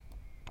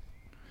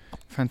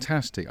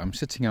Fantastic. I'm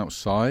sitting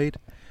outside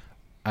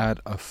at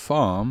a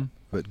farm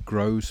that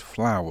grows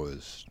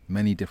flowers,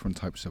 many different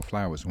types of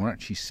flowers. And we're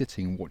actually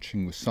sitting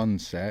watching the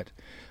sunset.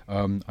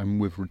 I'm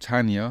with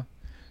Rutanya,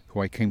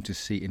 who I came to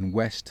see in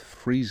West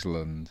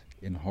Friesland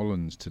in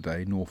Holland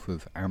today, north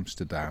of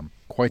Amsterdam.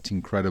 Quite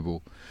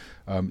incredible.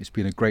 It's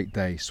been a great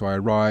day. So I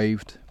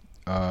arrived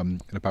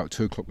at about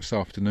 2 o'clock this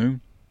afternoon,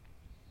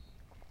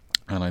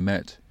 and I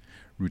met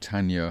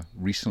Rutanya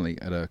recently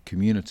at a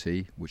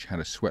community which had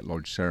a sweat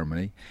lodge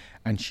ceremony,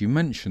 and she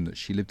mentioned that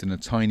she lived in a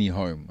tiny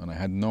home, and I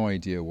had no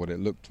idea what it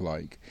looked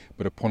like.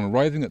 But upon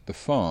arriving at the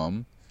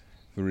farm,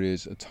 there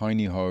is a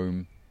tiny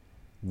home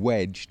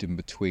wedged in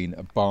between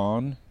a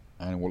barn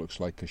and what looks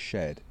like a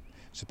shed.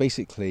 So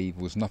basically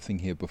there was nothing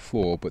here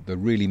before, but they're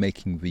really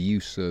making the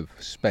use of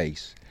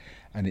space,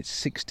 and it's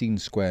 16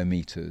 square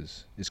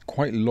meters. It's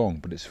quite long,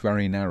 but it's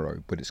very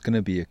narrow, but it's going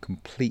to be a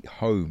complete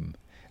home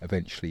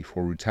eventually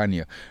for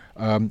Rutanya.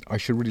 I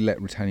should really let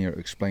Rutanya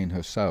explain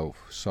herself.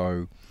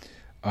 So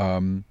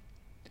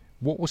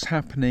what was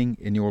happening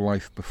in your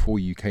life before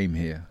you came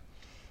here?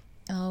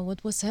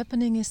 What was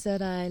happening is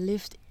that I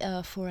lived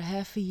for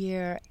half a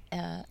year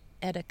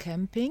at a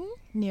camping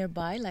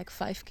nearby, like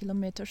 5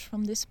 kilometers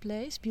from this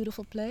place,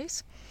 beautiful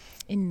place,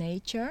 in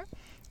nature.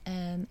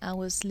 And I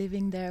was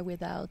living there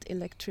without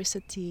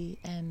electricity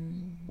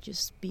and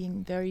just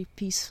being very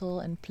peaceful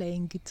and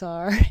playing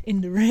guitar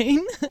in the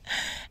rain.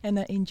 And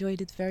I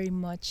enjoyed it very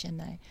much, and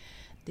I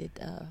did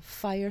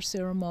fire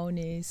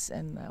ceremonies,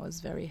 and I was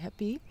very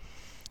happy.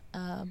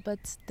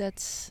 But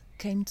that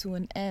came to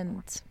an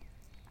end.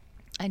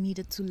 I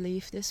needed to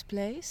leave this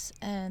place,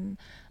 and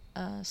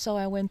so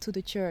I went to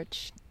the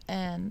church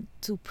and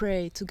to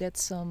pray, to get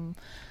some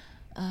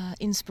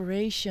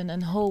inspiration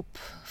and hope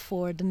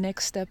for the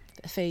next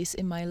phase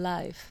in my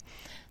life.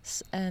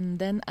 And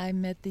then I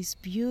met these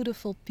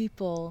beautiful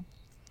people,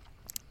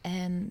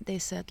 and they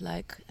said,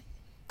 like,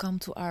 come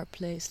to our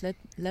place,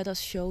 let us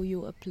show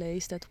you a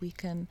place that we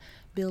can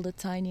build a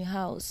tiny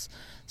house.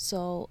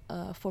 So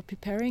for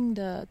preparing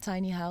the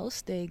tiny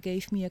house, they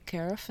gave me a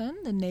caravan.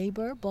 The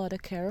neighbor bought a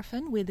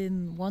caravan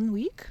within 1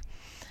 week,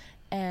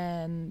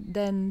 and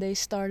then they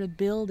started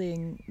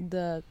building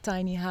the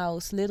tiny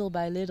house little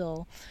by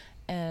little.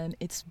 And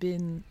it's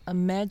been a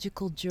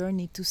magical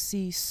journey to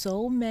see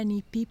so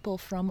many people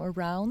from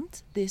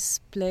around this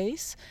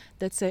place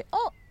that say,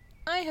 oh,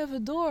 I have a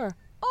door.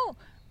 Oh,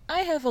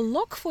 I have a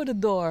lock for the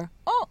door.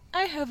 Oh,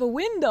 I have a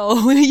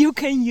window you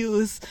can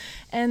use.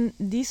 And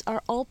these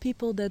are all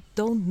people that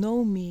don't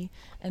know me,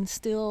 and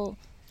still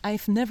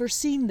I've never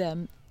seen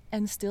them,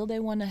 and still they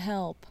want to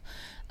help.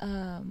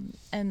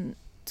 And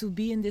to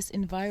be in this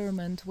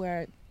environment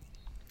where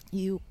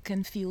you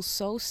can feel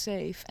so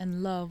safe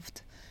and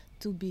loved,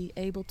 to be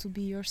able to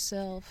be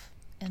yourself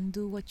and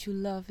do what you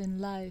love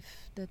in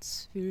life,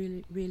 that's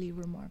really, really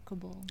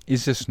remarkable.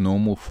 Is this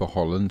normal for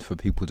Holland, for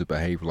people to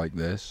behave like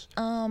this?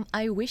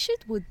 I wish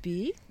it would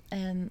be,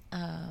 and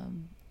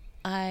I'm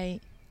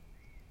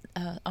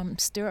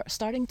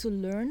starting to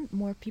learn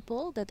more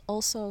people that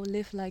also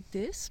live like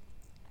this.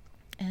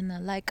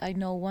 And like I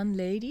know one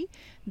lady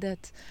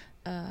that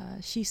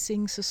she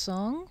sings a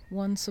song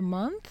once a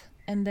month,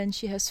 and then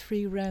she has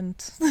free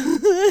rent.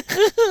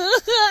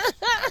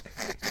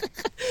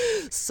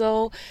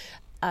 So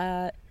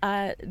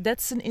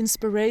that's an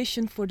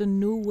inspiration for the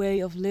new way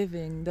of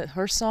living. That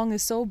her song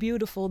is so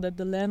beautiful that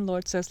the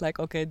landlord says, like,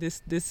 okay,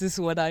 this is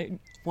what I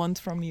want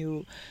from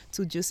you,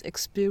 to just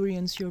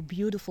experience your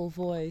beautiful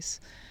voice.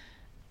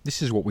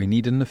 This is what we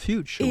need in the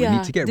future. We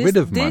need to get rid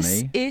of money.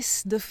 This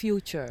is the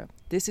future.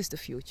 This is the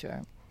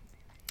future.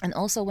 And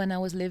also when I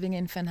was living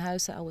in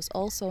Venhuizen, I was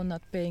also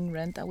not paying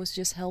rent. I was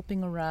just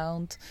helping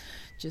around,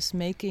 just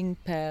making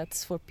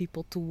paths for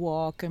people to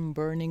walk and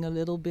burning a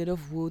little bit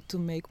of wood to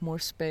make more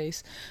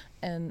space.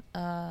 And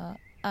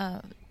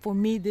for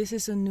me, this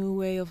is a new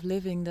way of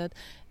living, that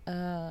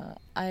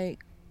I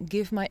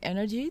give my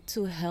energy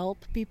to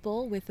help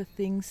people with the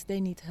things they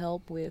need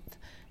help with.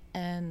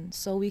 And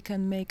so we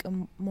can make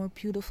a more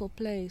beautiful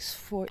place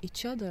for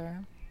each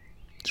other.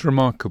 It's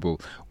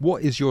remarkable.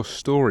 What is your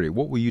story?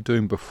 What were you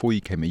doing before you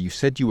came here? You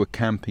said you were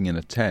camping in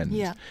a tent.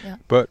 Yeah.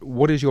 But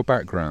what is your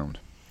background?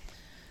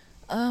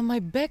 My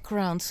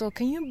background. So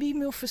can you be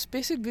more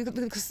specific?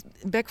 Because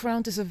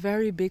background is a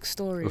very big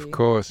story. Of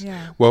course.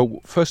 Yeah.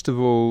 Well, first of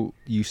all,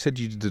 you said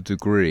you did a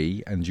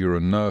degree and you're a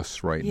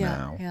nurse right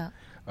now. Yeah.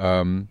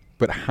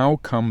 But how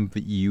come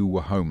that you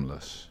were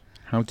homeless?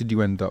 How did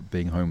you end up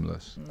being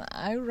homeless?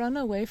 I ran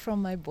away from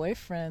my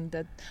boyfriend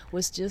that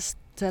was just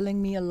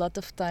telling me a lot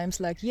of times,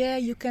 like, yeah,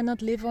 you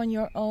cannot live on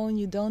your own,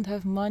 you don't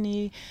have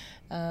money.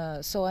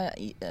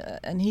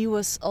 And he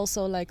was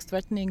also like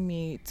threatening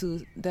me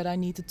that I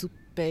needed to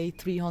pay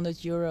 300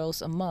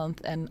 euros a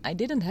month, and I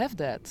didn't have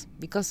that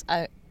because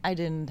I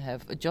didn't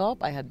have a job,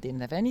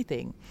 didn't have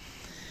anything.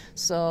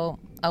 So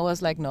I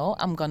was like, no,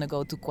 I'm gonna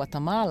go to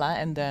Guatemala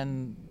and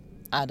then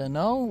I don't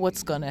know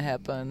what's gonna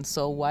happen.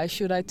 So why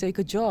should I take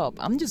a job?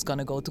 I'm just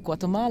gonna go to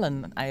Guatemala.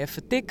 And I have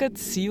a ticket.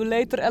 See you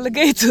later,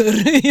 alligator.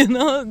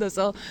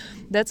 So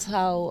that's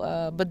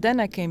how. But then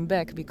I came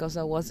back because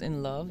I was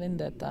in love in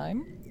that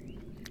time.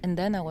 And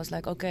then I was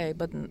like, okay,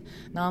 but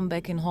now I'm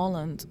back in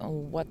Holland.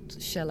 What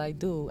shall I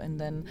do? And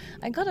then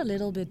I got a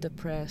little bit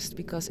depressed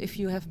because if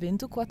you have been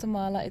to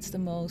Guatemala, it's the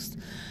most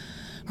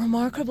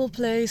remarkable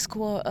place.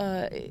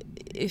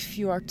 If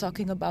you are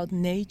talking about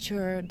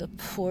nature, the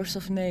force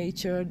of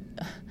nature,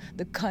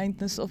 the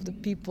kindness of the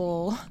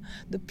people,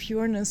 the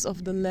pureness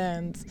of the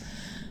land.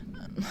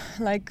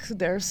 Like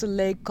there's a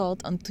lake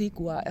called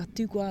Antigua.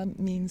 Antigua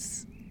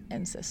means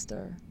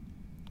ancestor,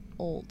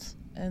 old,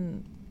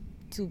 and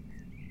to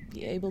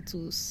be able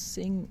to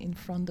sing in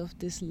front of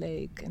this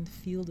lake and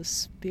feel the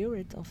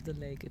spirit of the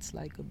lake. It's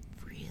like a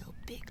real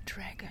big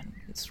dragon.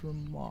 It's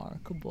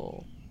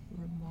remarkable.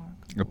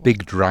 A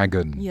big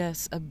dragon.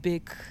 Yes, a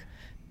big,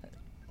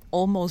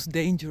 almost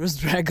dangerous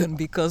dragon,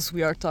 because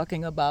we are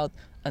talking about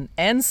an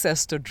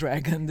ancestor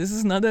dragon. This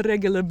is not a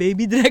regular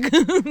baby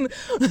dragon.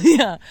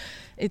 Yeah,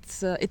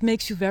 it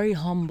makes you very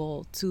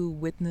humble to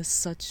witness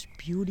such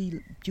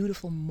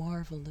beautiful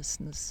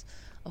marvelousness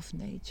of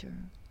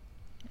nature.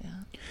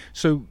 Yeah.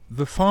 So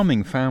the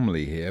farming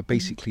family here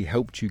basically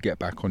helped you get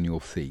back on your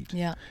feet.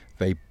 Yeah.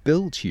 They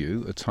built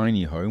you a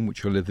tiny home,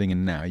 which you're living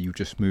in now. You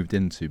just moved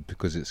into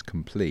because it's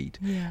complete.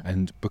 Yeah.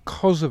 And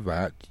because of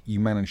that, you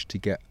managed to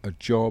get a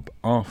job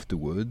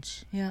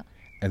afterwards. Yeah.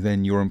 And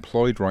then you're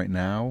employed right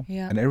now.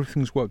 Yeah. And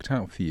everything's worked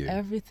out for you.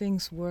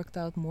 Everything's worked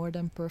out more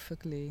than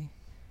perfectly.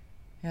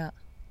 Yeah.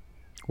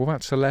 Well,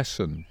 that's a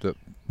lesson that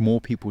more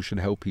people should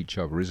help each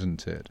other,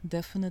 isn't it?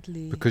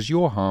 Definitely. Because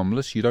you're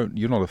harmless, you're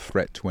not a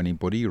threat to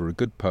anybody, you're a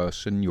good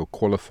person, you're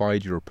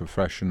qualified, you're a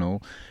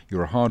professional,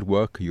 you're a hard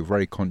worker, you're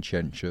very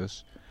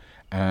conscientious,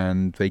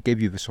 and they gave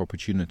you this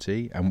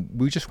opportunity, and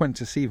we just went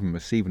to see them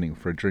this evening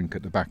for a drink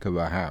at the back of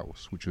their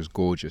house, which was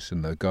gorgeous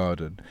in their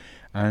garden,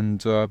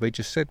 and they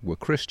just said, we're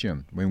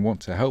Christian, we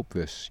want to help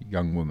this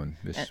young woman.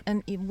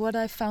 And what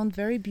I found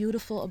very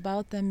beautiful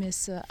about them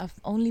is I've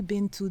only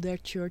been to their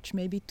church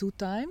maybe 2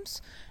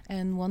 times,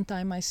 and one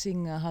time I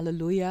sing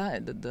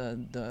Hallelujah.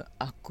 The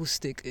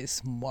acoustic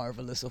is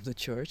marvelous of the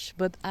church,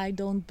 but I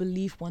don't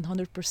believe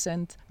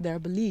 100% their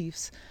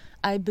beliefs.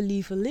 I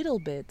believe a little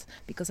bit,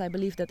 because I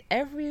believe that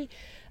every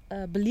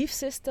belief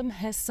system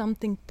has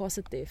something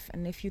positive,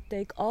 and if you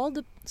take all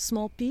the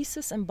small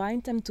pieces and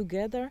bind them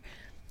together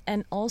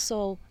and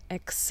also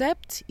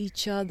accept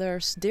each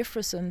other's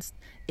differences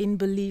in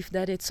belief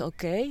that it's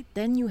okay,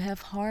 then you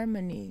have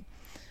harmony.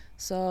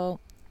 So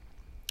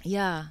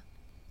yeah,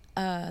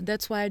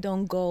 that's why I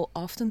don't go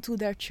often to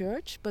their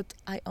church, but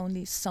I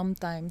only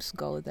sometimes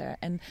go there.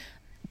 And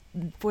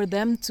for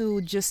them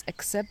to just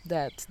accept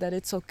that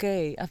it's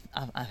okay.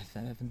 I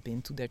haven't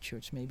been to their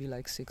church maybe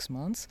like 6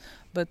 months,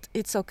 but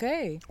it's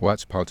okay. Well,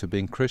 that's part of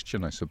being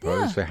Christian, I suppose.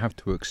 Yeah. They have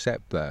to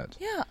accept that.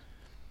 Yeah.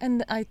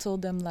 And I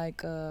told them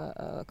like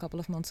a couple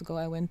of months ago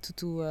I went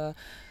to a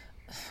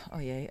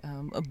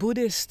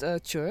Buddhist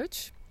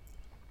church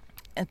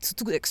and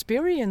to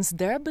experience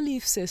their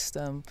belief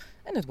system.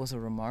 And it was a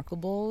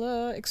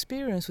remarkable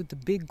experience with the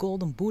big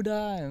golden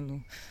Buddha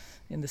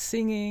and the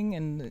singing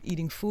and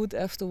eating food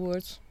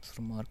afterwards. It's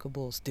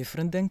remarkable. It's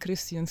different than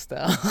Christian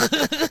style.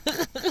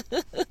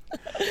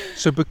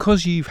 So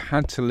because you've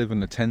had to live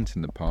in a tent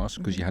in the past,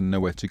 because you had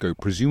nowhere to go,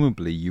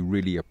 presumably you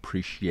really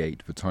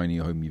appreciate the tiny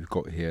home you've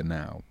got here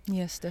now.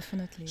 Yes,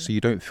 definitely. So you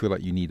don't feel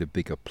like you need a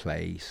bigger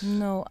place?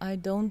 No, I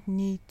don't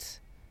need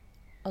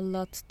a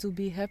lot to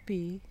be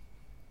happy.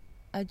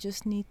 I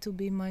just need to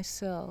be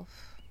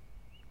myself.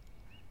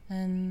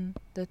 And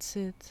that's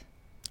it.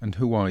 And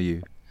who are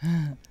you?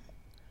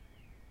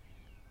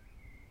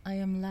 I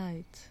am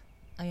light.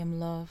 I am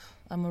love.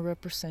 I'm a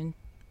representative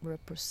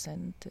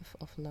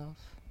of love.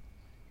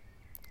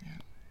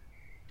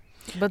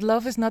 Yeah. But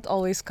love is not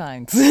always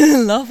kind.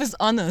 Love is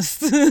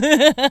honest.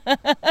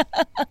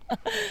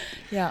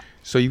 Yeah.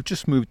 So you've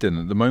just moved in.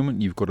 At the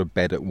moment you've got a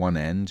bed at one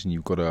end and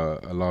you've got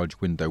a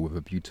large window with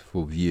a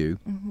beautiful view.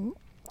 Mm-hmm.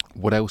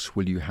 What else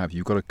will you have?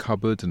 You've got a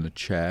cupboard and a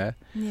chair,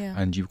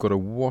 and you've got a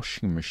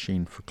washing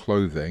machine for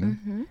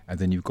clothing, and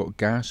then you've got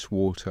gas,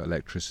 water,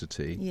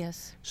 electricity.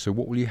 Yes. So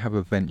what will you have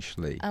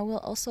eventually? I will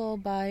also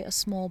buy a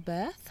small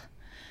bath,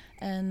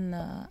 and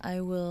I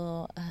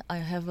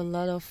have a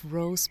lot of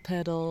rose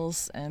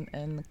petals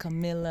and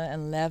camellia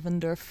and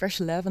lavender, fresh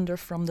lavender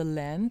from the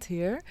land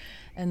here,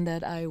 and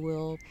that I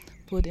will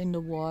put in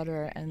the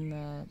water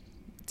and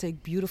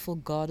take beautiful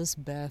goddess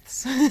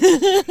baths.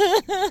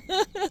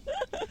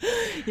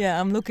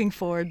 Yeah, I'm looking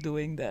forward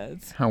doing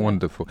that. How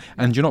wonderful.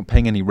 And you're not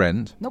paying any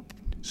rent? Nope.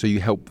 So you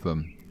help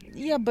them?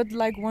 Yeah, but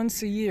like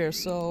once a year,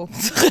 so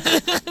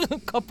a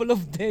couple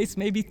of days,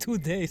 maybe 2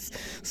 days.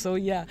 So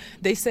yeah,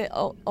 they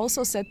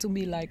also said to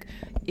me, like,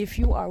 if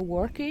you are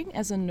working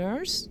as a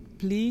nurse,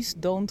 please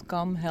don't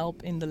come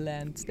help in the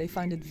land. They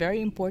find it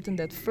very important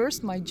that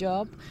first my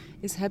job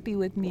is happy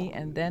with me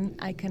and then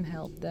I can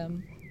help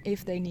them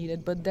if they need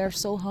it. But they're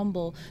so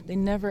humble. They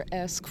never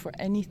ask for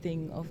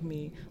anything of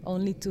me,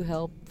 only to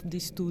help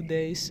these 2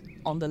 days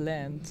on the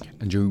land.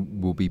 And you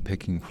will be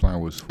picking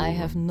flowers for I them?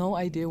 have no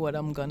idea what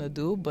I'm gonna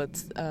do, but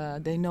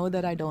they know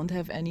that I don't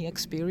have any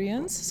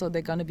experience, so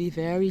they're gonna be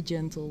very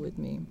gentle with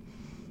me.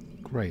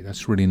 Great,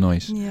 that's really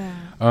nice. Yeah.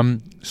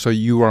 So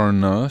you are a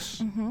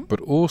nurse, Mm-hmm.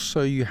 but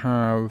also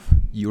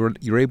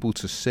you're able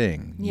to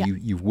sing. Yeah.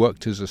 You've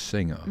worked as a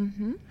singer.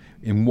 Mm-hmm.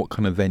 In what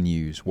kind of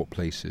venues, what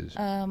places?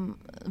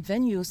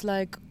 Venues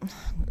like,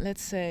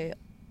 let's say,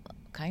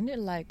 kind of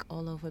like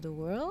all over the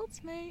world.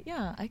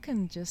 Yeah, I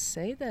can just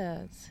say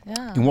that.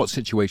 Yeah. In what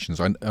situations?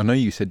 I know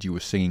you said you were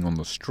singing on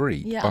the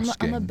street, Yeah, I'm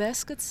busking. a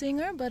basket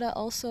singer, but I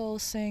also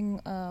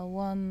sang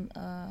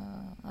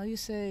how you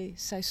say,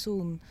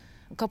 seizoen,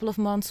 a couple of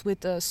months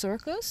with a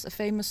circus, a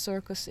famous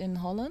circus in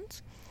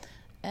Holland.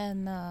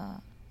 And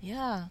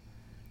yeah,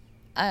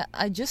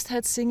 I just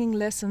had singing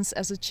lessons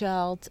as a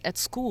child at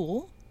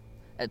school.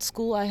 At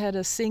school I had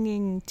a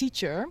singing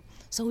teacher,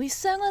 so we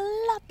sang a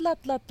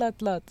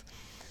lot.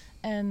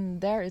 And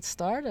there it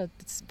started.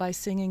 It's by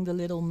singing The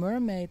Little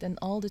Mermaid, and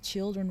all the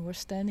children were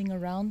standing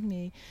around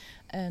me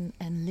and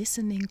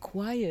listening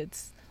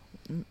quiet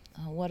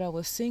what I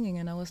was singing.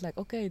 And I was like,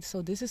 okay,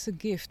 so this is a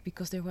gift,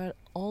 because they were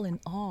all in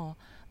awe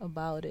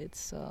about it.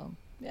 So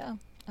yeah,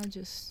 I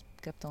just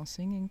kept on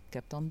singing,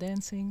 kept on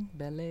dancing,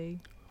 ballet.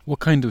 What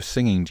kind of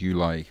singing do you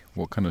like?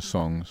 What kind of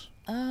songs?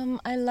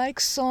 I like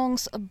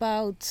songs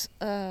about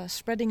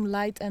spreading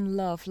light and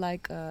love.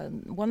 Like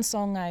one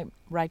song I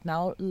right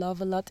now love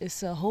a lot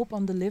is Hope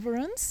on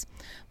Deliverance.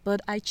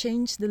 But I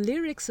changed the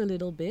lyrics a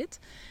little bit.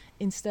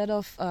 Instead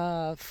of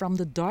from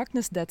the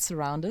darkness that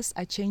surrounds us,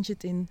 I change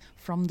it in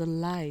from the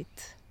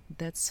light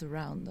that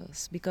surrounds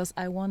us. Because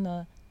I want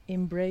to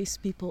embrace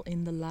people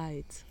in the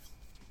light.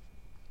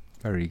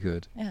 Very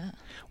good. Yeah.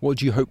 What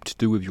do you hope to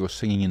do with your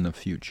singing in the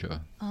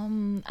future?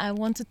 I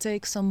want to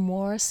take some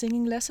more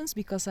singing lessons,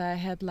 because I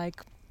had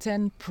like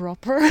 10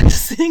 proper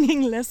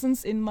singing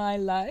lessons in my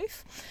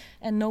life,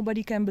 and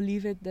nobody can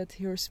believe it that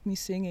hears me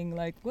singing.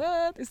 Like,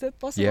 what? Is that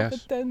possible?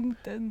 Yes.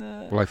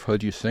 Well, I've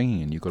heard you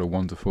singing and you've got a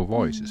wonderful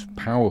voice. It's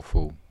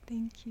powerful.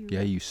 Thank you.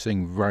 Yeah, you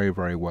sing very,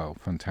 very well.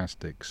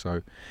 Fantastic.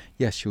 So,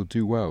 yes, you'll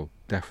do well,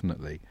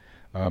 definitely.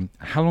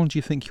 How long do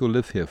you think you'll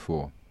live here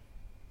for?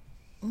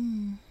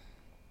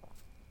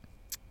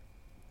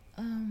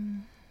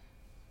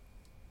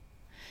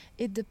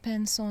 It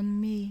depends on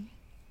me.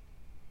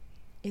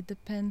 It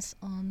depends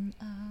on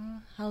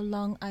how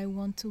long I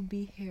want to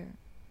be here.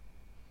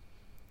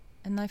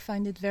 And I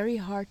find it very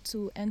hard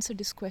to answer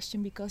this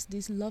question, because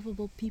these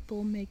lovable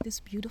people make this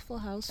beautiful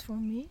house for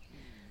me.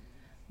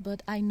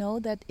 But I know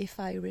that if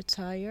I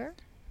retire,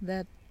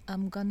 that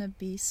I'm gonna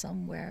be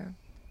somewhere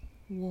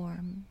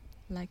warm,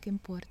 like in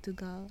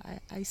Portugal.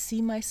 I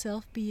see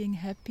myself being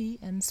happy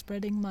and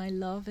spreading my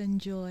love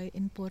and joy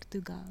in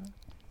Portugal.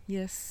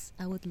 Yes,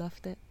 I would love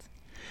that.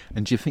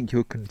 And do you think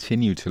you'll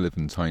continue to live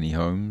in tiny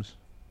homes?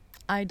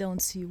 I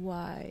don't see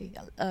why.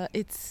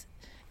 It's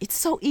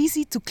so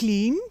easy to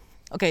clean.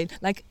 Okay,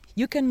 like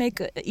you can make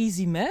an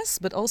easy mess,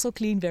 but also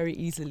clean very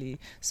easily.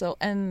 So,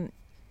 and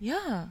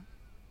yeah,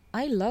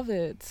 I love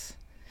it.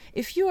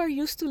 If you are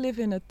used to live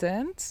in a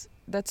tent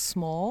that's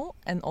small,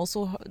 and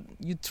also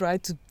you try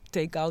to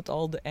take out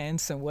all the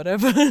ants and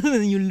whatever,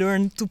 and you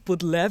learn to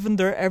put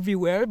lavender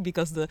everywhere,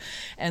 because the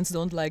ants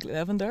don't like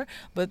lavender.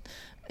 But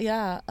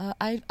yeah,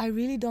 I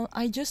really don't.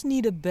 I just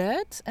need a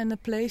bed and a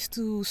place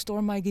to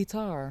store my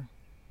guitar.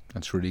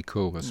 That's really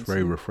cool. That's Yes,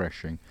 very yeah.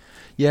 refreshing.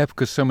 Yeah,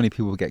 because so many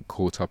people get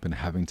caught up in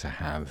having to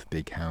have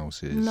big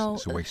houses. No,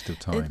 It's a waste of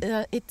time.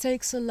 It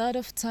takes a lot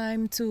of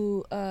time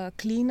to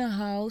clean a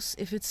house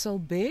if it's so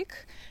big,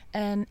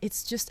 and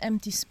it's just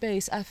empty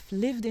space. I've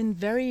lived in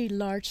very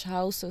large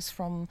houses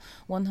from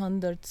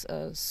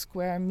 100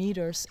 square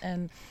meters,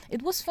 and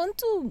it was fun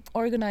to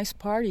organize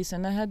parties,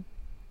 and I had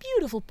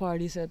beautiful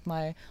parties at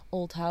my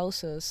old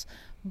houses.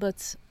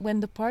 But when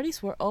the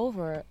parties were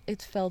over,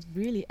 it felt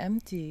really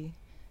empty.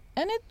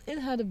 And it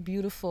had a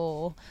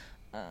beautiful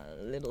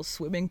little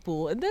swimming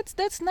pool, and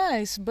that's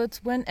nice.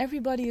 But when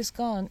everybody is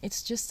gone,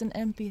 it's just an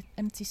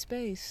empty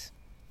space.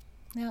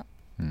 Yeah.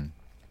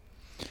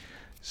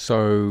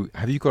 So,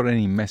 have you got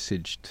any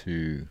message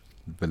to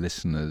the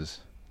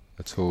listeners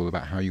at all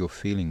about how you're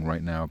feeling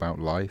right now about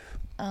life?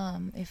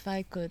 If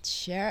I could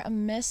share a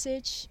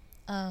message,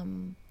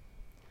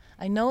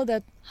 I know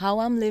that how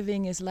I'm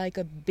living is like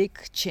a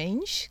big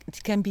change.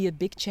 It can be a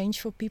big change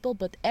for people,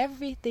 but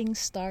everything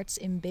starts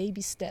in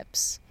baby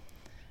steps,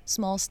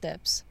 small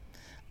steps.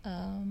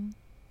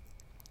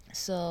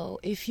 So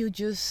if you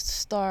just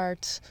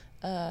start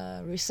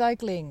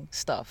recycling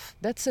stuff,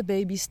 that's a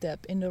baby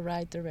step in the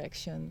right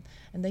direction.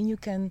 And then you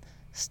can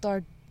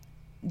start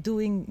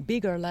doing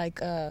bigger,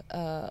 like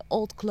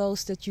old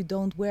clothes that you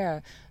don't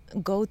wear.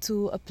 Go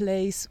to a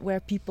place where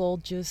people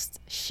just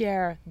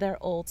share their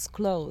old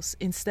clothes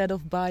instead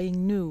of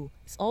buying new.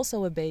 It's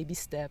also a baby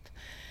step.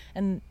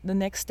 And the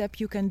next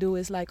step you can do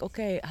is like,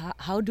 okay,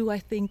 how do I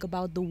think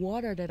about the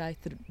water that I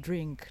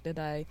drink, that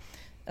I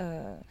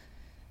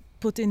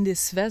put in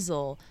this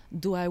vessel?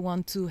 Do I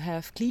want to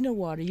have cleaner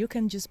water? You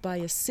can just buy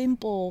a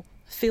simple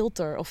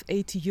filter of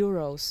 80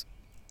 euros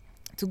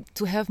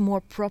to have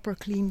more proper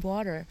clean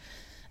water.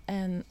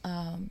 And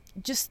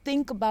just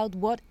think about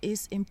what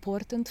is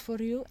important for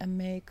you and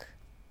make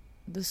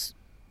this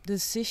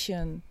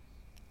decision,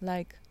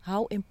 like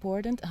how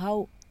important,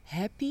 how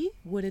happy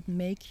would it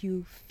make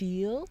you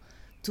feel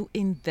to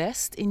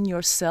invest in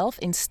yourself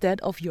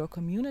instead of your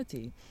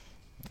community.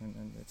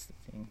 And that's the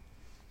thing.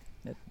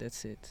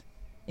 That's it.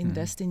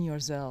 Invest in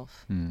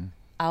yourself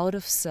out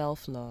of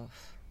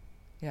self-love.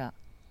 Yeah.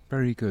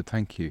 Very good,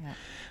 thank you. Yeah.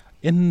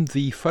 In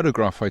the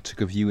photograph I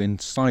took of you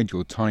inside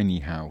your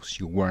tiny house,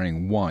 you're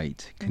wearing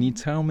white. Can you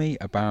tell me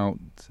about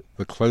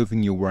the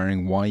clothing you're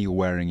wearing, why you're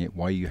wearing it,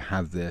 why you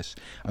have this,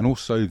 and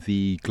also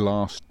the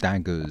glass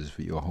daggers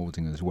that you're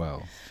holding as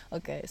well?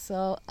 Okay,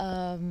 so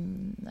a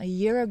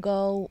year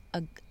ago,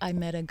 I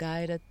met a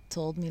guy that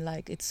told me,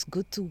 like, it's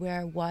good to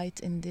wear white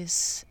in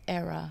this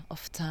era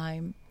of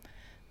time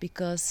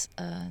because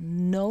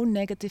no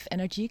negative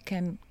energy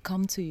can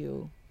come to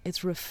you.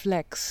 It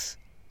reflects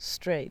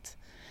straight.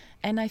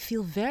 And I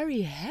feel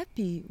very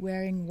happy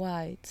wearing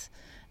white.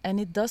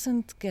 And it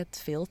doesn't get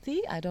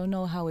filthy. I don't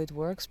know how it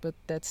works, but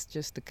that's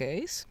just the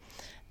case.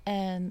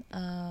 And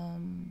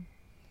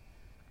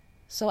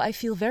so I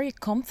feel very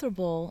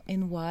comfortable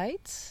in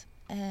white,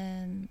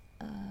 and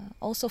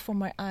also for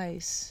my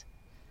eyes.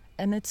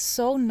 And it's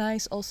so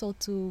nice also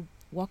to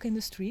walk in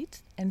the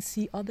street and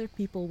see other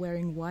people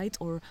wearing white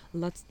or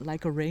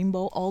like a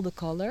rainbow, all the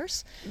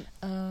colors.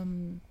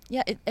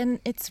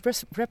 It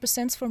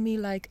represents for me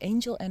like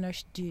angel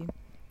energy.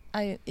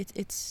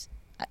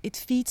 It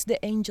feeds the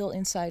angel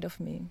inside of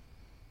me,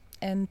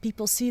 and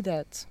people see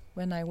that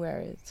when I wear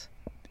it.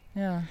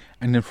 Yeah.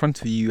 And in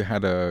front of you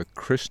had a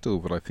crystal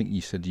that I think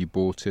you said you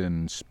bought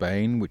in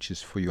Spain, which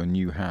is for your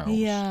new house.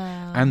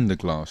 Yeah. And the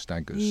glass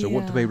daggers. So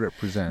what do they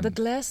represent? The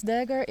glass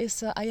dagger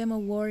is I am a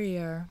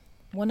warrior.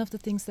 One of the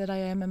things that I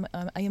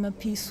am a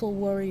peaceful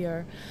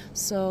warrior.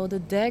 So the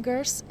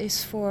daggers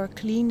is for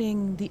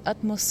cleaning the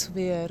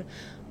atmosphere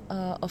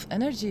of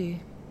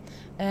energy.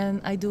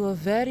 And I do a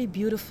very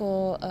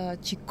beautiful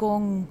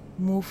Qigong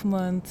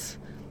movement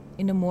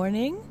in the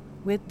morning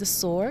with the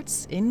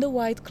swords in the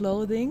white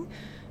clothing.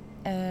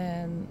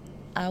 And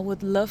I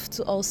would love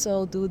to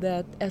also do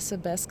that as a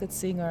basket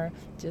singer,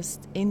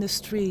 just in the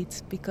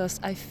street, because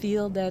I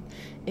feel that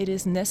it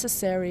is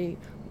necessary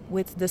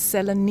with the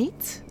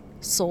selenite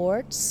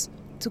swords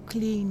to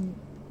clean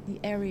the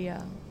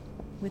area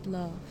with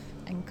love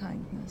and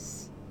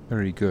kindness.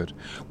 Very good.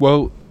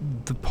 Well,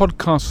 the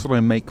podcasts that I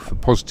make for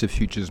Positive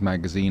Futures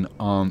magazine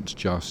aren't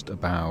just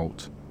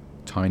about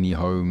tiny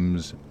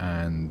homes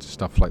and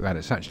stuff like that.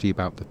 It's actually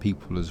about the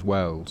people as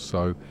well.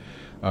 So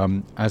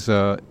as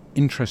a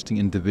interesting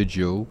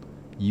individual,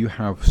 you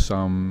have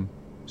some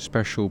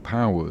special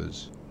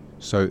powers.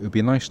 So it would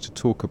be nice to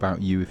talk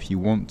about you if you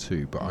want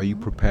to, but are you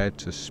prepared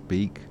to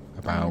speak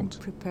about... I'm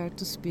prepared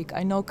to speak.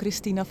 I know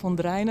Christina von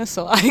Dreijnen,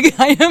 so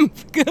I am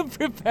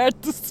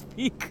prepared to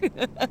speak.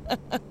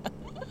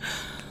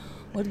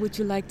 What would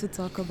you like to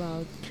talk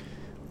about?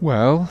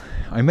 Well,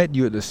 I met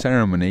you at the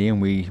ceremony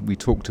and we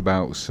talked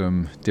about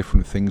some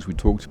different things. We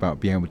talked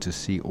about being able to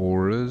see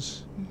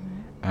auras,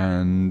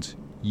 and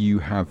you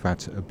have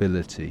that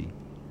ability.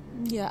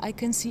 Yeah, I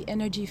can see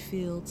energy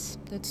fields.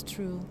 That's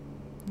true.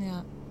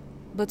 Yeah.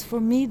 But for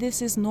me,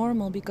 this is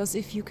normal, because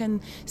if you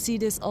can see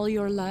this all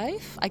your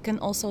life, I can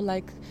also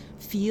like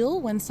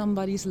feel when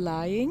somebody's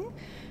lying.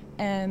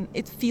 And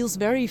it feels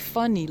very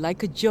funny,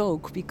 like a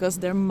joke, because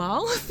their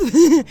mouth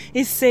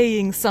is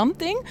saying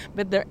something,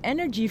 but their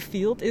energy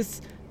field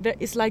is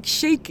like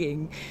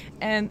shaking.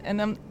 And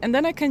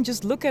then I can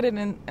just look at it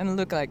and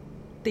look like,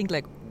 think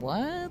like,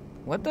 what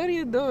are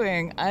you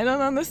doing? I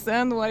don't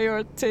understand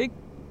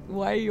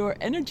why your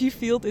energy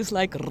field is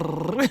like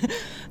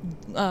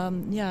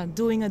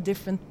doing a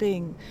different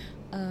thing.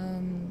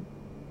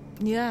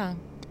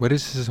 Where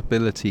does this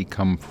ability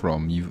come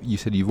from? You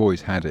said you've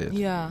always had it.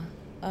 Yeah.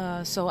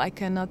 So I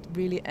cannot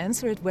really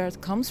answer it where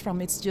it comes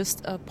from. It's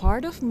just a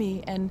part of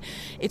me, and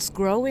it's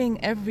growing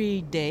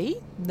every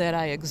day that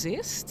I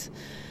exist.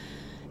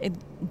 It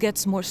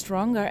gets more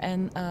stronger,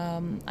 and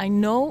I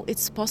know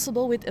it's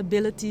possible with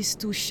abilities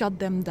to shut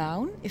them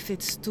down if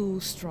it's too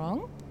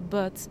strong,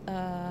 but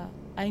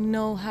I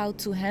know how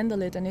to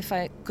handle it. And if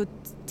I could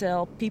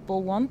tell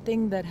people one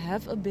thing that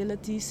have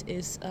abilities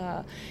is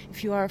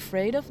if you are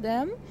afraid of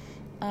them,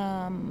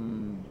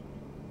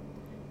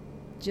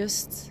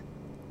 just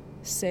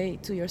say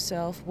to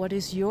yourself, what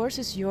is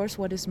yours,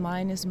 what is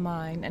mine.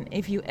 And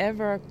if you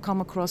ever come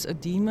across a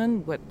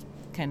demon, what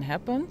can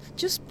happen,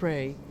 just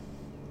pray.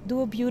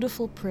 Do a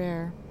beautiful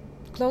prayer.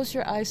 Close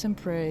your eyes and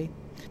pray,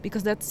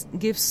 because that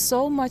gives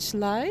so much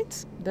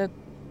light that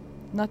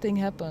nothing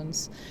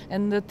happens.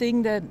 And the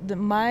thing that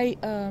my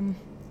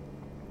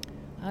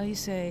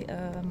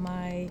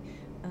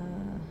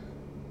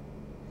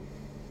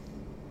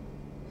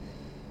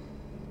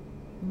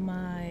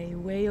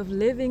way of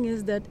living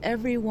is that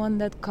everyone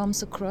that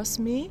comes across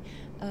me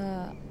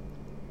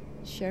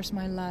shares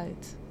my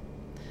light.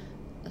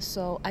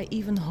 So I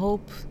even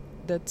hope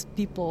that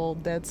people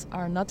that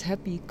are not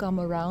happy come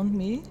around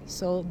me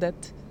so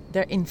that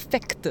they're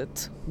infected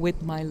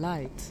with my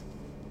light.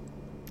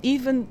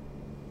 Even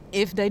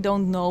if they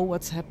don't know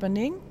what's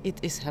happening, it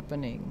is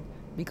happening,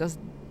 because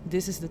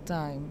this is the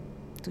time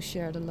to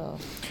share the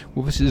love.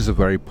 Well, this is a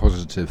very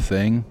positive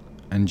thing,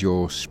 and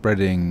you're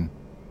spreading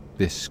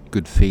this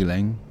good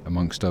feeling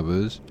amongst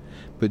others.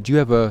 But do you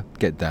ever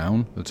get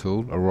down at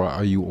all, or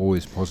are you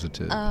always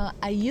positive?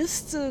 I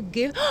used to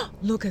give...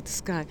 Look at the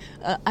sky.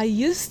 I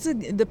used to...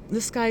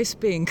 The sky is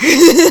pink.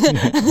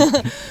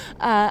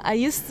 I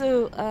used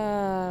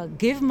to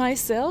give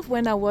myself,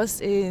 when I was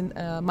in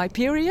my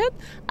period,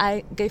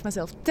 I gave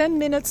myself 10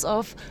 minutes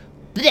of...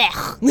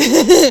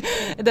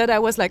 that I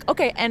was like,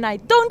 okay, and I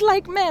don't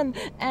like men,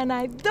 and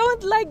I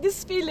don't like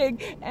this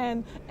feeling,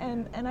 and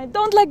I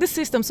don't like the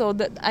system. So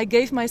that I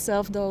gave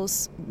myself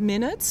those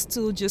minutes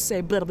to just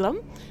say blah blah,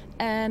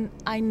 and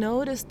I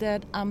noticed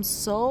that I'm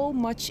so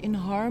much in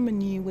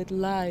harmony with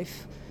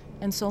life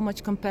and so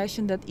much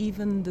compassion that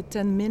even the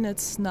 10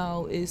 minutes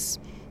now is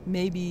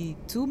maybe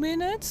 2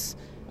 minutes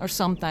or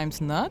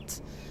sometimes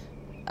not.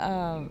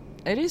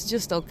 It is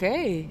just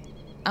okay.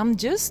 I'm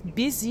just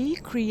busy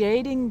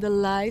creating the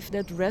life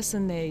that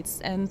resonates,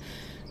 and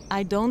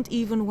I don't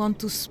even want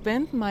to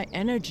spend my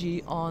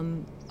energy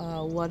on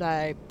what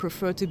I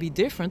prefer to be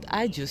different.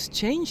 I just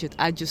change it.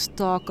 I just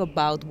talk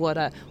about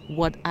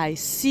what I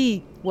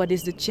see, what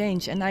is the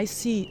change, and I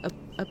see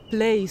a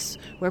place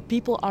where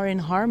people are in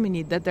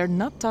harmony, that they're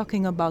not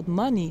talking about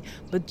money,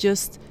 but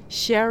just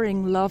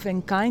sharing love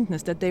and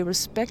kindness, that they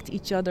respect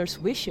each other's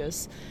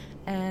wishes.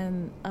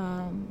 And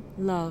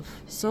love,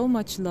 so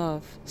much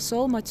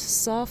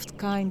soft,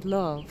 kind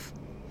love.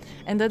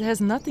 And that has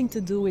nothing to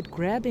do with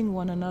grabbing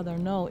one another.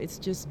 No, it's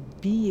just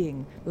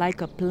being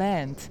like a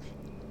plant.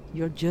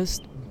 You're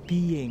just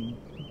being,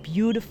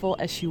 beautiful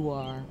as you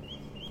are.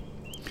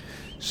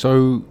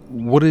 So,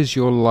 what is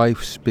your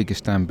life's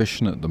biggest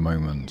ambition at the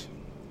moment?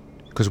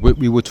 Because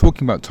we were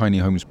talking about tiny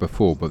homes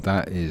before, but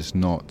that is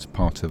not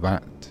part of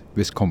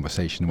this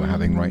conversation we're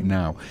having right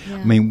now. Yeah.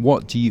 I mean,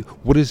 what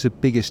is the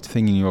biggest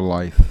thing in your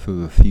life for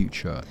the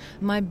future?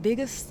 My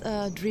biggest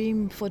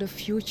dream for the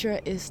future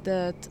is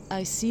that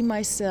I see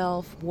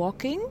myself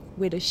walking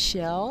with a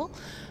shell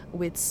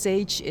with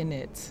sage in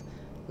it,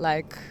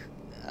 like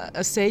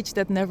a sage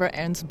that never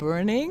ends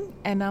burning,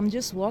 and I'm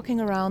just walking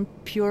around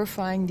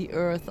purifying the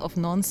earth of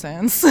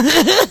nonsense.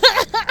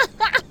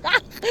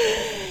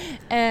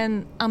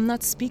 And I'm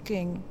not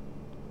speaking.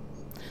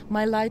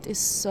 My light is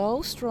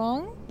so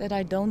strong that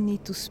I don't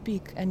need to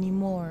speak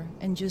anymore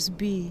and just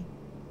be.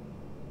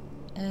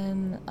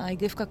 And I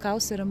give cacao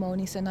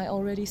ceremonies, and I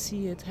already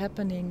see it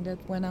happening, that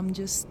when I'm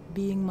just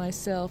being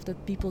myself,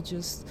 that people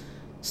just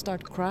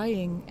start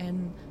crying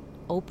and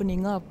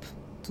opening up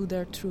to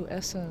their true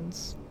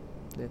essence.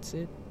 That's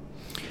it.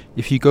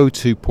 If you go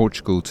to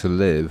Portugal to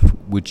live,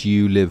 would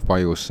you live by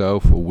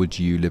yourself or would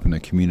you live in a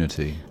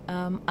community?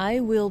 I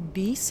will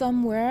be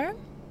somewhere,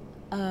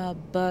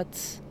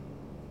 but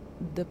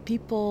the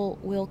people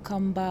will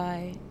come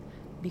by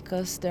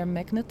because they're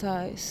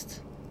magnetized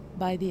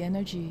by the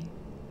energy.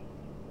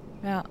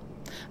 Yeah,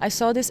 I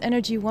saw this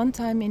energy one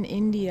time in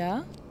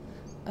India.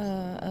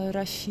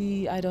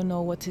 Rashi, I don't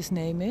know what his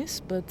name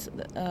is, but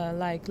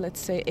like, let's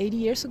say 80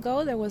 years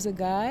ago, there was a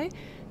guy,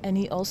 and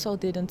he also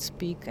didn't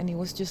speak, and he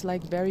was just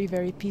like very,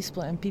 very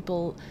peaceful, and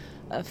people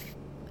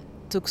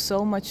took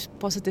so much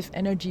positive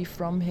energy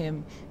from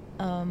him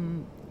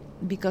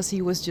because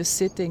he was just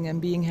sitting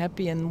and being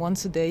happy, and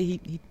once a day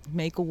he'd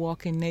make a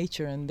walk in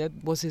nature, and that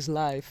was his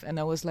life. And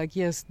I was like,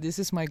 yes, this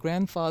is my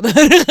grandfather.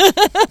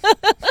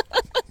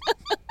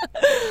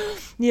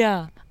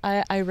 Yeah,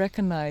 I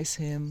recognize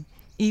him.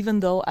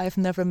 Even though I've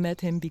never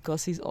met him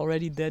because he's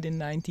already dead in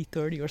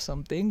 1930 or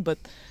something, but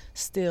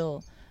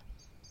still,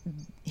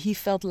 he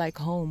felt like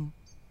home.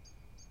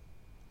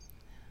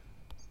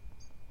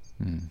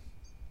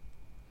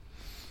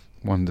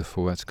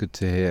 Wonderful, that's good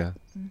to hear.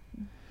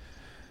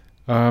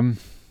 Mm-hmm.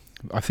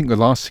 I think the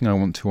last thing I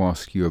want to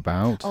ask you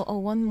about... Oh,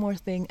 one more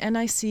thing. And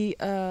I see,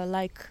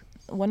 like,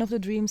 one of the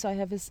dreams I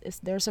have is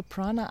there's a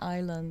prana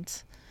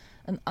island.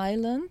 An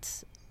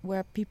island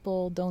where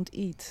people don't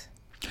eat.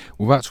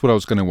 Well, that's what I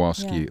was going to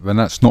ask you. And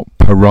that's not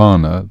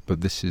piranha,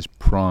 but this is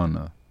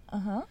prana.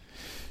 Uh-huh.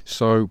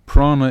 So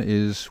prana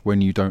is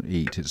when you don't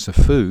eat. It's a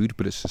food,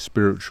 but it's a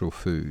spiritual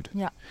food.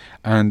 Yeah.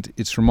 And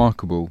it's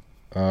remarkable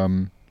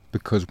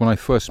because when I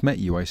first met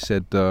you, I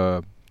said,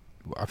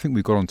 I think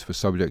we got onto the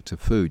subject of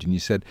food, and you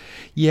said,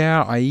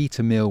 yeah, I eat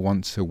a meal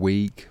once a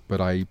week,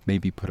 but I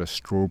maybe put a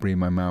strawberry in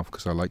my mouth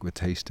because I like the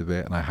taste of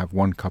it, and I have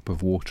 1 cup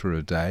of water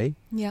a day.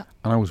 Yeah.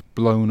 And I was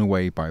blown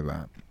away by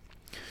that.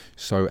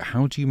 So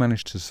how do you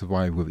manage to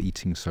survive with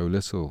eating so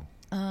little?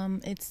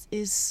 It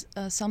is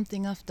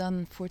something I've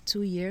done for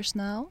 2 years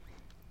now.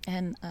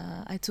 And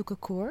I took a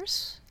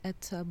course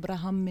at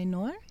Braham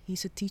Menor.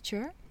 He's a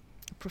teacher,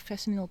 a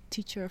professional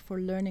teacher for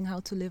learning how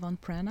to live on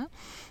prana.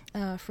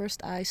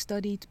 First, I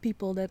studied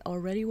people that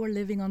already were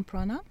living on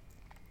prana.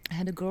 I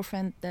had a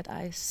girlfriend that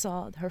I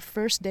saw her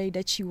first day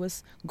that she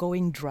was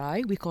going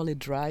dry. We call it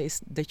dry,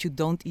 is that you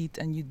don't eat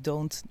and you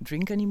don't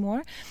drink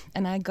anymore.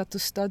 And I got to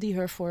study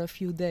her for a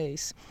few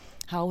days,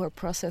 how her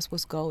process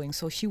was going.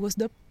 So she was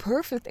the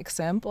perfect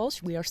example.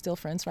 We are still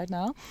friends right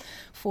now.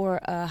 For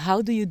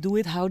how do you do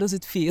it? How does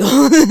it feel?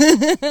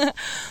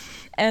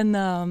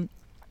 And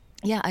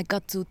yeah, I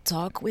got to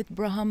talk with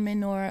Braham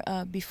Minor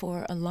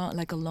before a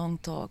long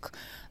talk,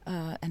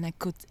 and I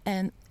could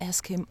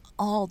ask him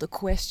all the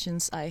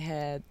questions I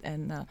had,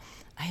 and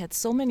I had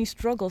so many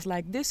struggles.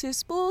 Like, this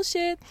is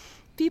bullshit.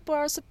 People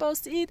are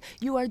supposed to eat.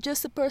 You are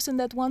just a person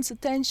that wants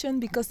attention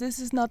because this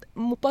is not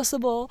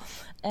possible.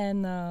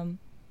 And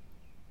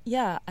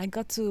yeah, I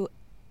got to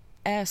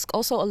ask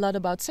also a lot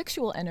about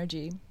sexual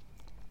energy.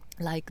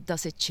 Like,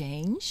 does it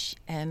change?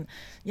 And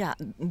yeah,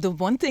 the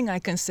one thing I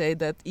can say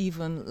that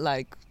even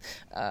like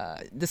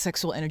the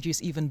sexual energy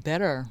is even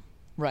better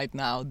right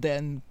now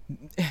than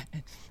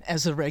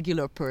as a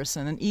regular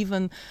person. And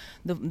even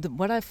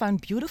what I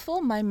find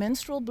beautiful, my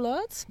menstrual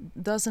blood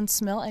doesn't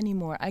smell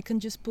anymore. I can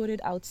just put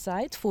it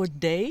outside for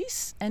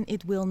days and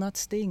it will not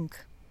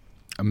stink.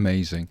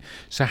 Amazing.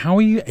 So how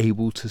are you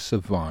able to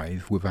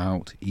survive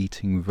without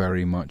eating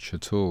very much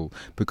at all?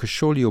 Because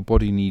surely your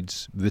body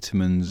needs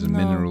vitamins and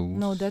minerals.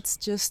 No, that's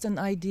just an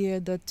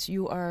idea that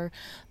you are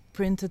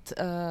printed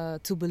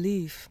to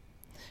believe.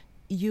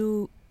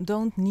 You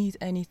don't need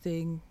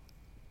anything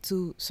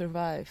to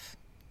survive.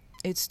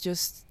 It's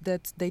just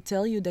that they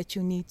tell you that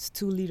you need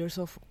 2 liters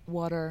of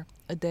water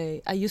a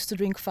day. I used to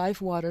drink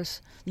 5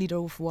 liters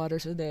of water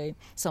a day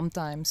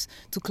sometimes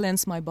to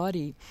cleanse my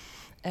body.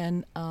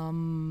 And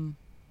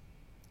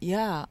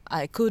yeah,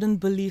 I couldn't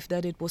believe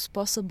that it was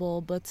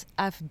possible, but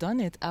I've done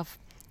it. I've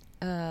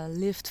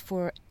lived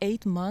for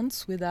 8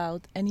 months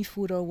without any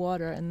food or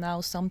water, and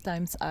now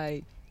sometimes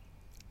I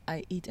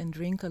eat and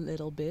drink a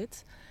little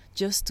bit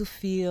just to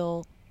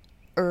feel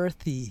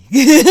earthy.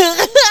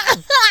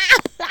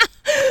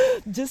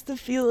 Just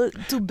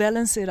to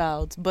balance it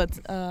out. But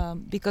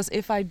because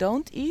if I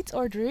don't eat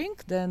or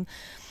drink, then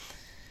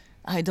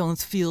I don't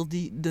feel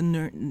the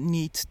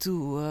need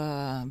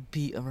to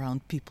be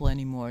around people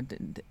anymore.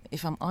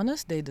 If I'm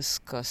honest, they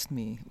disgust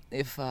me.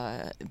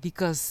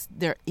 Because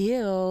they're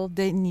ill,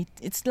 they need.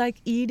 It's like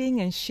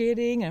eating and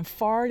shitting and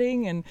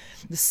farting and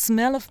the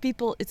smell of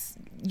people.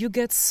 You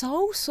get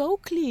so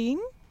clean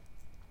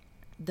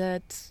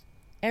that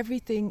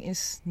everything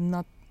is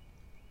not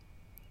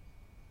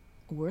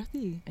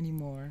worthy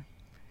anymore.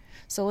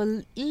 So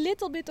a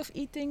little bit of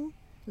eating.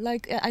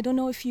 Like, I don't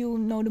know if you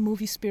know the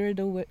movie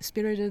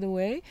Spirited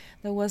Away.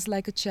 There was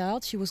like a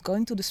child. She was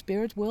going to the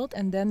spirit world,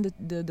 and then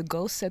the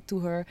ghost said to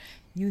her,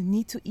 "You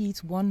need to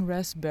eat 1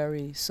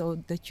 raspberry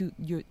so that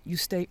you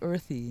stay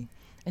earthy."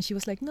 And she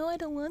was like, "No, I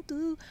don't want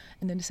to."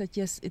 And then they said,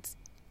 "Yes,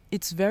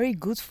 it's very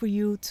good for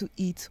you to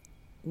eat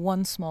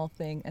one small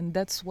thing." And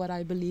that's what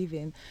I believe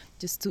in.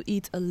 Just to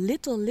eat a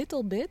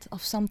little bit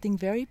of something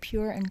very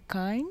pure and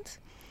kind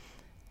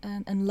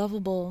and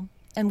lovable.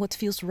 And what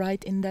feels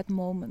right in that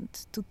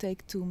moment to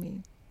take to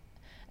me.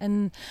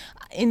 And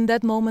in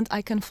that moment,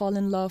 I can fall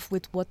in love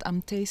with what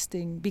I'm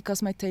tasting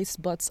because my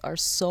taste buds are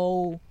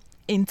so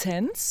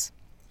intense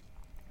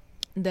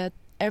that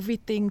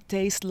everything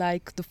tastes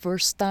like the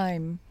first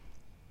time.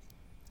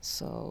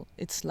 So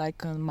it's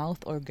like a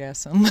mouth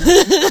orgasm.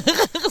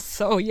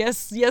 So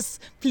yes,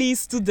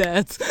 please do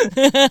that.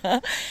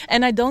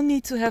 And I don't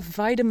need to have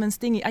vitamins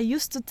thingy. I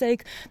used to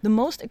take the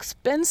most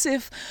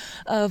expensive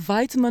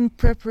vitamin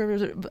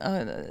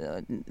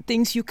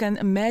things you can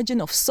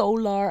imagine of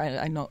Solar.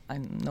 I know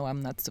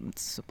I'm not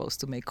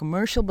supposed to make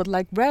commercial, but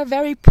like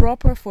very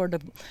proper for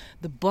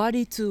the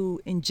body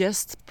to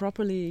ingest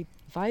properly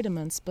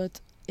vitamins.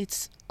 But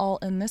it's all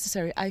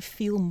unnecessary. I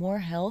feel more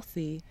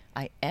healthy.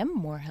 I am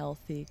more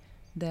healthy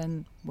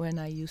than when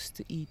I used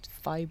to eat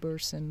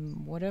fibers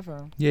and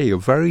whatever. Yeah, you're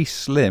very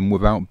slim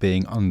without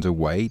being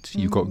underweight.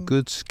 You've got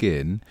good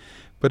skin.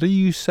 But are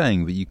you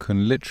saying that you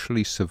can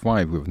literally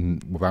survive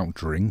without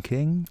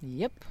drinking?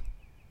 Yep.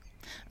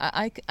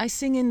 I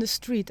sing in the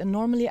street, and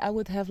normally I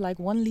would have like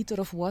 1 liter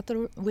of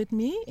water with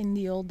me in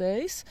the old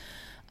days.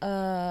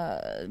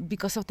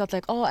 Because of that,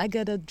 like, I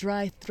get a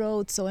dry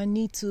throat, so I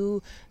need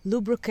to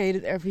lubricate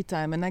it every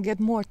time, and I get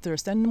more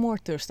thirst and more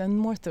thirst and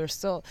more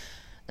thirst. So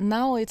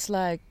now it's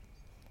like,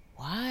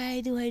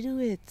 why do I do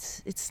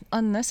it? It's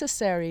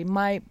unnecessary.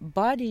 My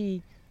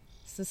body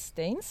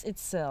sustains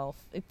itself.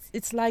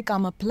 It's like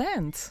I'm a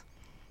plant.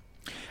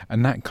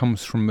 And that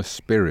comes from a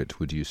spirit,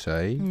 would you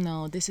say?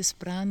 No, this is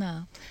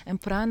prana. And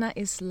prana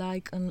is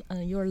like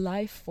your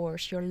life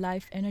force, your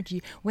life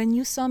energy. When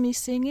you saw me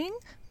singing,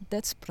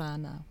 that's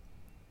prana.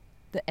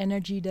 The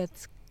energy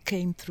that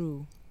came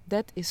through.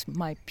 That is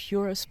my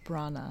purest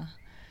prana.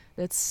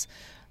 That's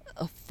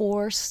a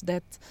force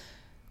that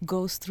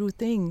goes through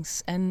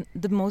things. And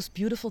the most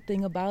beautiful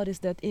thing about it is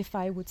that if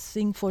I would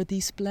sing for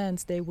these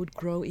plants, they would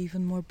grow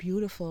even more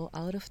beautiful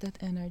out of that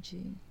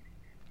energy.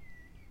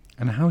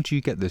 And how do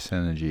you get this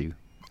energy?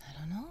 I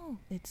don't know.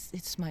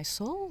 It's my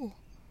soul.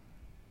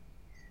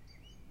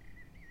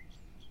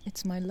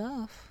 It's my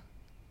love.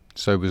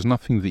 So there's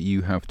nothing that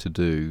you have to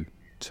do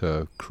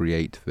to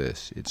create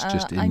this. It's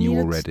just in you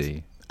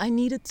already. I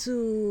needed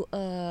to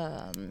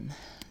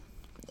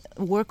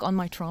work on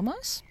my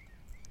traumas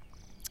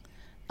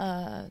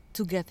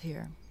to get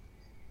here.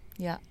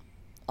 Yeah,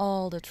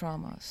 all the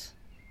traumas.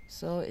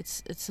 So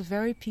it's a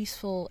very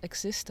peaceful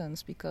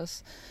existence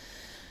because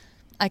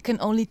I can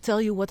only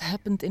tell you what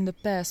happened in the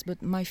past,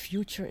 but my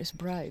future is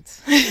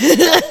bright.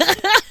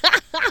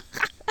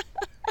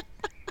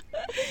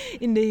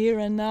 In the here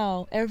and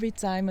now, every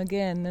time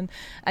again. And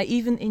I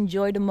even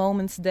enjoy the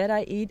moments that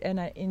I eat and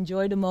I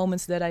enjoy the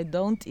moments that I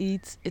don't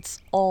eat. It's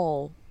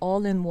all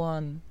in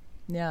one.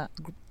 Yeah,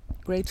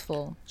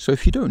 grateful. So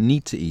if you don't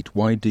need to eat,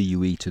 why do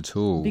you eat at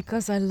all?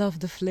 Because I love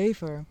the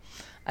flavor.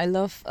 I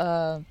love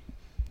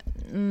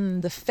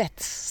the fat.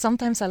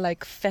 Sometimes I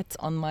like fat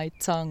on my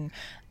tongue.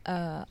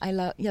 I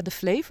love the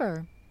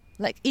flavor.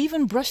 Like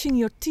even brushing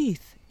your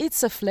teeth.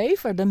 It's a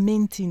flavor, the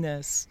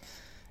mintiness.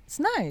 It's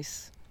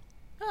nice.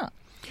 Yeah.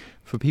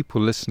 For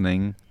people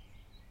listening,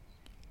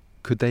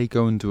 could they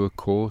go and do a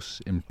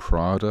course in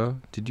Prada?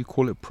 Did you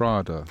call it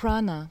Prada?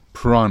 Prana.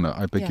 Prana,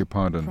 I beg your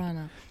pardon.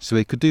 Prana. So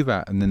they could do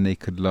that and then they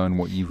could learn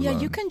what you've learned.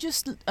 Yeah, you can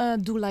just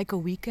do like a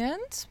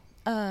weekend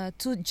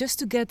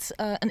to get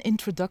an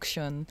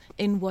introduction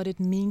in what it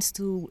means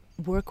to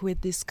work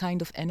with this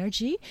kind of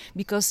energy.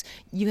 Because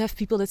you have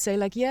people that say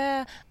like,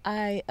 yeah,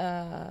 I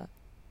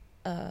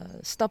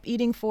stop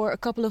eating for a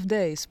couple of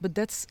days, but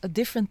that's a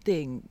different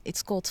thing.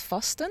 It's called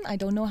fasten. I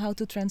don't know how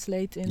to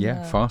translate in...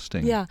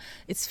 fasting. Yeah,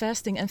 it's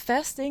fasting. And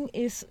fasting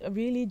is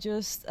really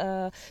just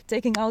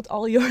taking out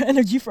all your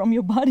energy from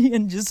your body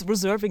and just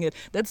reserving it.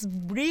 That's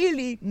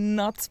really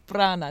not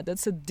prana.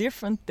 That's a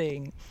different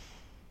thing.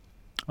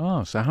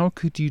 So how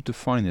could you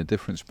define the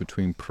difference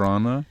between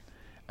prana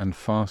and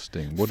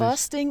fasting?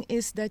 Fasting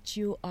is that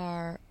you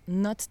are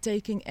not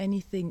taking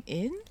anything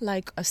in.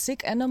 Like a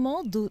sick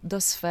animal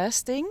does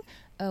fasting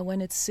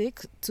when it's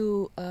sick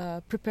to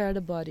prepare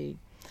the body.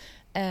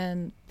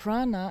 And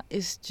prana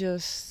is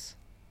just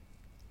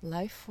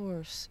life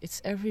force.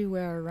 It's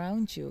everywhere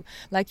around you.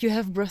 Like you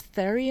have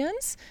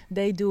breatharians,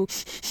 they do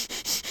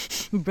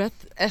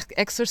breath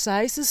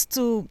exercises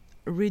to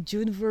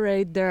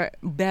rejuvenate their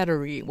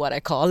battery, what I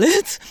call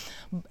it.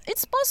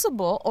 It's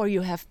possible. Or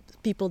you have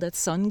people that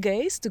sun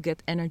gaze to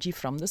get energy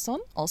from the sun,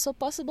 also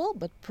possible,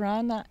 but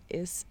prana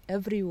is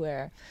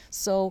everywhere.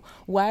 So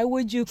why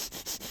would you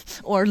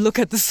or look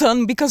at the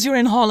sun because you're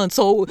in Holland,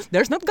 so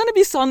there's not going to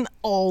be sun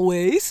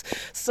always.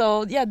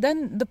 So yeah,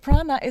 then the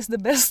prana is the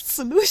best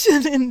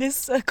solution in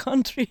this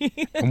country.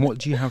 And what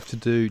do you have to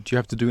do? Do you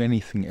have to do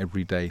anything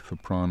every day for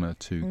prana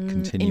to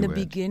continue in the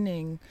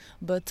beginning,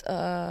 but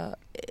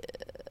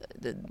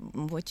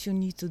what you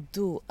need to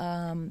do,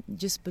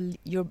 just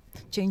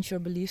change your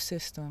belief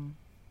system.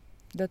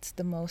 That's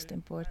the most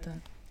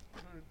important.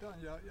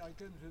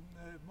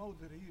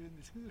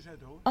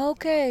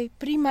 Oké,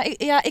 prima.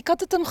 Ik had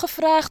het hem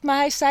gevraagd, maar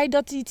hij zei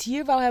dat hij het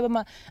hier wou hebben.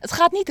 Maar het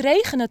gaat niet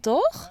regenen,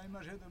 toch? Nee,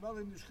 maar zet hem wel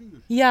in de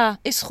schuur. Ja,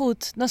 is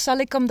goed. Dan zal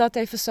ik hem dat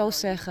even zo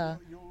zeggen.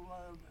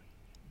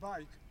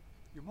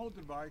 Je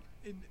motorbike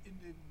in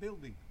de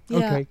building.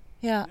 Oké.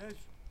 Ja.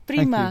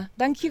 Prima.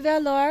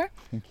 Dankjewel hoor.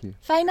 Thank you.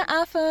 Fijne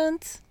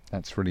avond.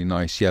 That's really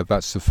nice. Yeah,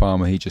 that's the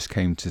farmer. He just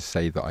came to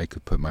say that I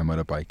could put my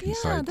motorbike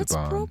inside the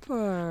barn.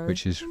 Proper.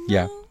 Which is,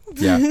 yeah,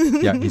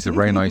 he's a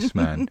very nice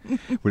man.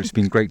 Well, it's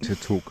been great to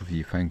talk with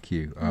you. Thank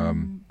you.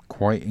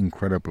 Quite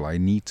incredible. I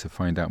need to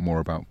find out more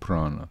about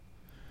prana.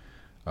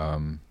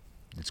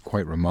 It's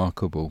quite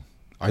remarkable.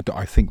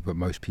 I think that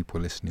most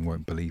people listening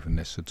won't believe in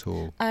this at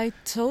all. I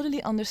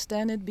totally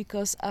understand it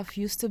because I've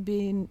used to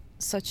be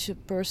such a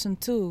person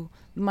too.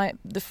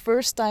 The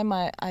first time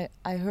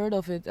I heard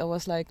of it, I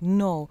was like,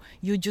 no,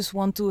 you just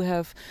want to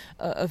have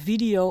a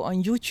video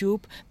on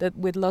YouTube that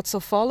with lots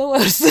of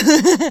followers.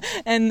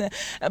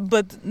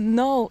 But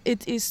no,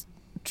 it is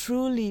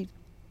truly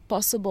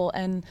possible.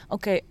 And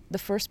okay, the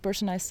first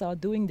person I saw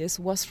doing this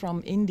was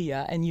from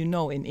India, and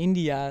in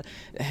India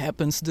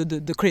happens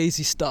the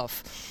crazy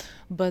stuff.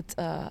 But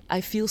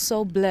I feel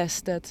so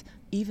blessed that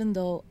even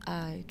though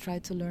I try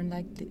to learn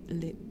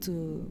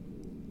to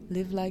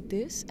live like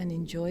this and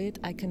enjoy it,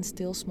 I can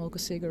still smoke a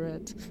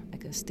cigarette, I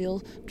can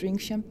still drink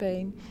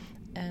champagne,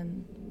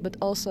 but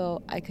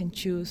also I can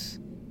choose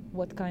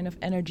what kind of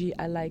energy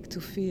I like to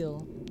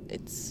feel.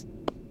 It's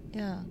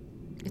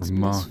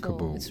remarkable.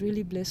 Blissful. It's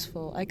really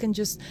blissful. I can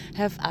just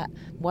have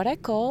what I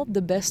call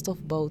the best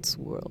of both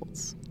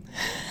worlds.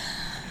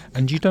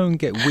 And you don't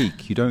get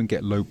weak, you don't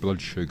get low blood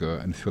sugar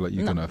and feel like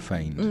you're going to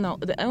faint. No,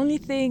 the only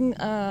thing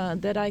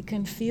that I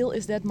can feel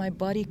is that my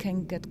body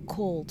can get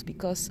cold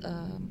because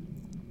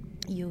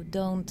you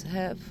don't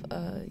have,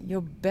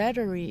 your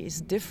battery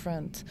is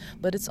different,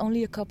 but it's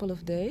only a couple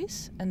of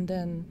days and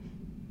then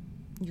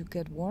you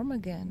get warm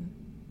again.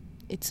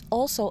 It's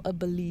also a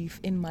belief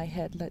in my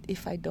head that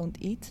if I don't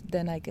eat,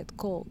 then I get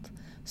cold.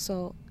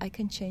 So I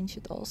can change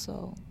it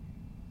also.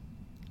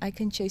 I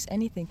can chase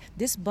anything.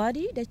 This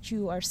body that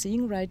you are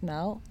seeing right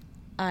now,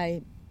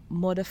 I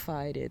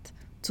modified it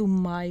to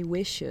my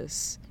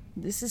wishes.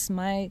 This is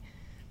my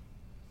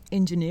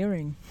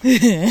engineering.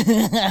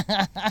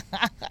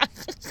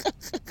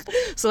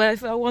 So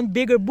if I want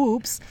bigger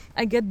boobs,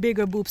 I get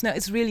bigger boobs. Now,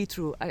 it's really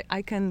true.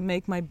 I can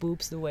make my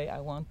boobs the way I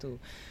want to.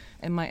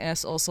 And my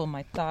ass also,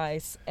 my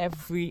thighs,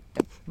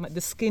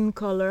 the skin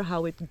color,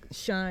 how it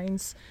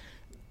shines,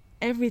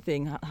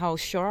 everything, how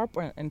sharp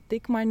and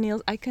thick my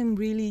nails, I can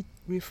really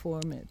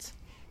reform it.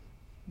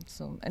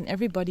 So, and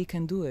everybody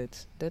can do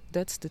it.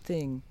 That's the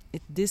thing.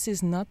 This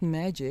is not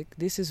magic.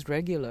 This is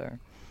regular.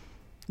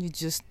 You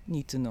just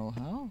need to know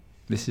how.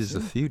 This is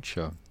the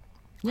future.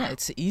 Yeah,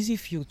 it's an easy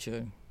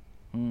future.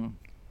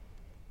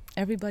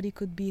 Everybody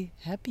could be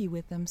happy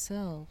with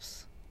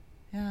themselves.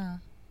 Yeah,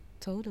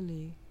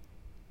 totally.